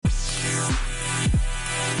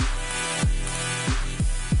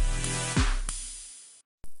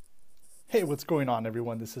Hey, what's going on,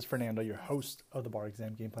 everyone? This is Fernando, your host of the Bar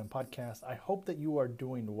Exam Game Plan Podcast. I hope that you are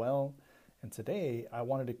doing well. And today I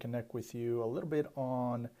wanted to connect with you a little bit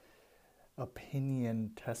on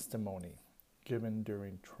opinion testimony given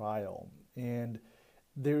during trial. And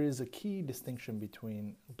there is a key distinction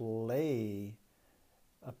between lay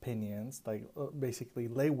opinions, like basically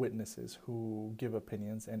lay witnesses who give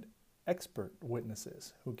opinions, and expert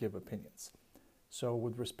witnesses who give opinions. So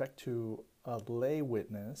with respect to a lay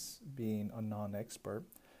witness being a non-expert,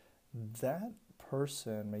 that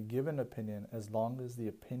person may give an opinion as long as the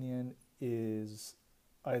opinion is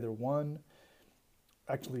either one,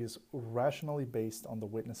 actually is rationally based on the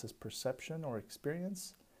witness's perception or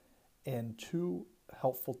experience, and two,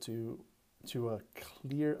 helpful to a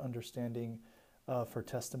clear understanding of her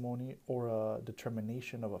testimony or a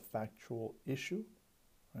determination of a factual issue,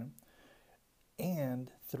 right?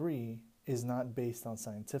 And three, is not based on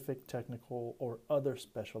scientific, technical, or other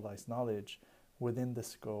specialized knowledge within the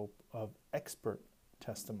scope of expert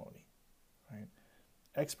testimony, right?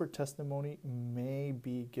 Expert testimony may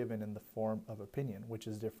be given in the form of opinion, which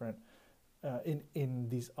is different in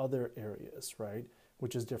these other areas, right?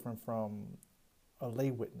 Which is different from a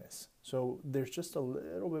lay witness. So there's just a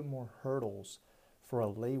little bit more hurdles for a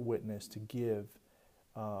lay witness to give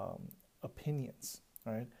opinions,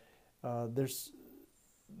 right?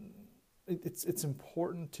 It's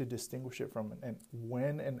important to distinguish it from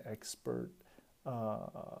when an expert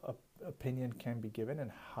opinion can be given,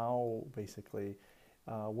 and how basically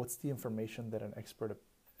what's the information that an expert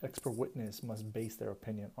witness must base their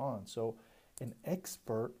opinion on. So an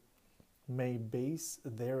expert may base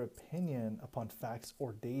their opinion upon facts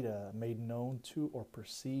or data made known to or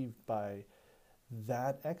perceived by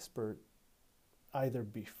that expert either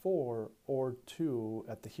before or to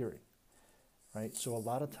at the hearing. Right? So a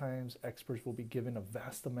lot of times experts will be given a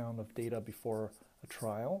vast amount of data before a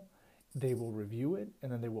trial. They will review it, and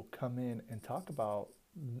then they will come in and talk about,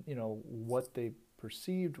 what they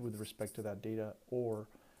perceived with respect to that data, or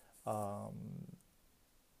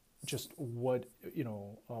just what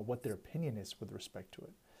their opinion is with respect to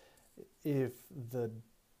it. If the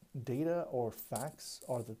data or facts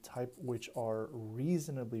are the type which are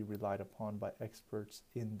reasonably relied upon by experts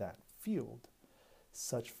in that field,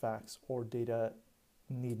 such facts or data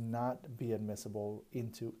need not be admissible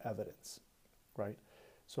into evidence, right?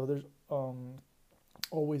 So there's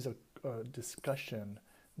always a discussion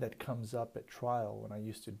that comes up at trial. When I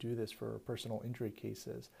used to do this for personal injury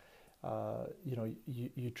cases,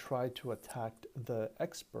 you try to attack the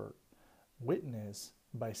expert witness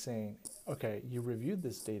by saying, okay, you reviewed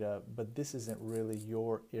this data, but this isn't really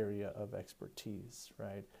your area of expertise,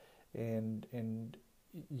 right? And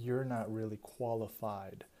you're not really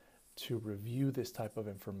qualified to review this type of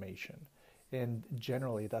information. And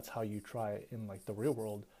generally that's how you try in like the real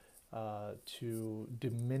world to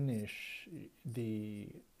diminish the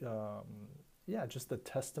just the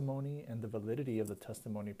testimony and the validity of the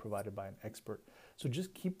testimony provided by an expert. So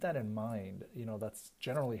just keep that in mind. That's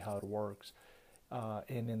generally how it works.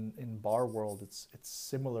 And in bar world, it's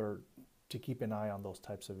similar to keep an eye on those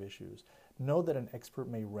types of issues. Know that an expert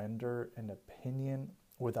may render an opinion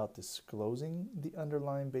without disclosing the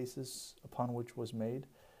underlying basis upon which was made,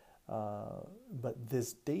 but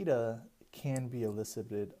this data can be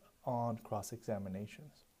elicited on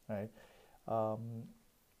cross-examinations, right?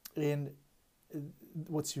 And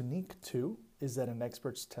what's unique too is that an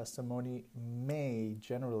expert's testimony may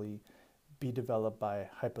generally be developed by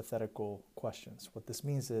hypothetical questions. What this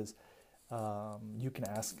means is you can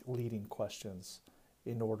ask leading questions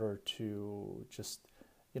in order to just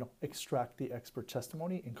extract the expert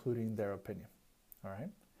testimony, including their opinion.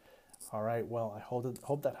 All right. Well, I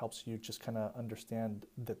hope that helps you just kind of understand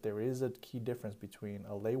that there is a key difference between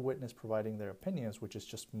a lay witness providing their opinions, which is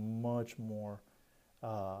just much more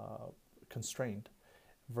constrained,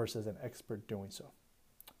 versus an expert doing so.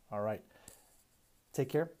 All right. Take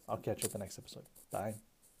care. I'll catch you at the next episode. Bye.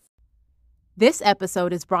 This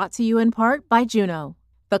episode is brought to you in part by Juno,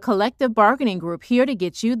 the collective bargaining group here to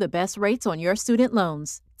get you the best rates on your student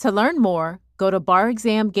loans. To learn more, go to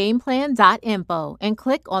barexamgameplan.info and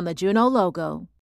click on the Juno logo.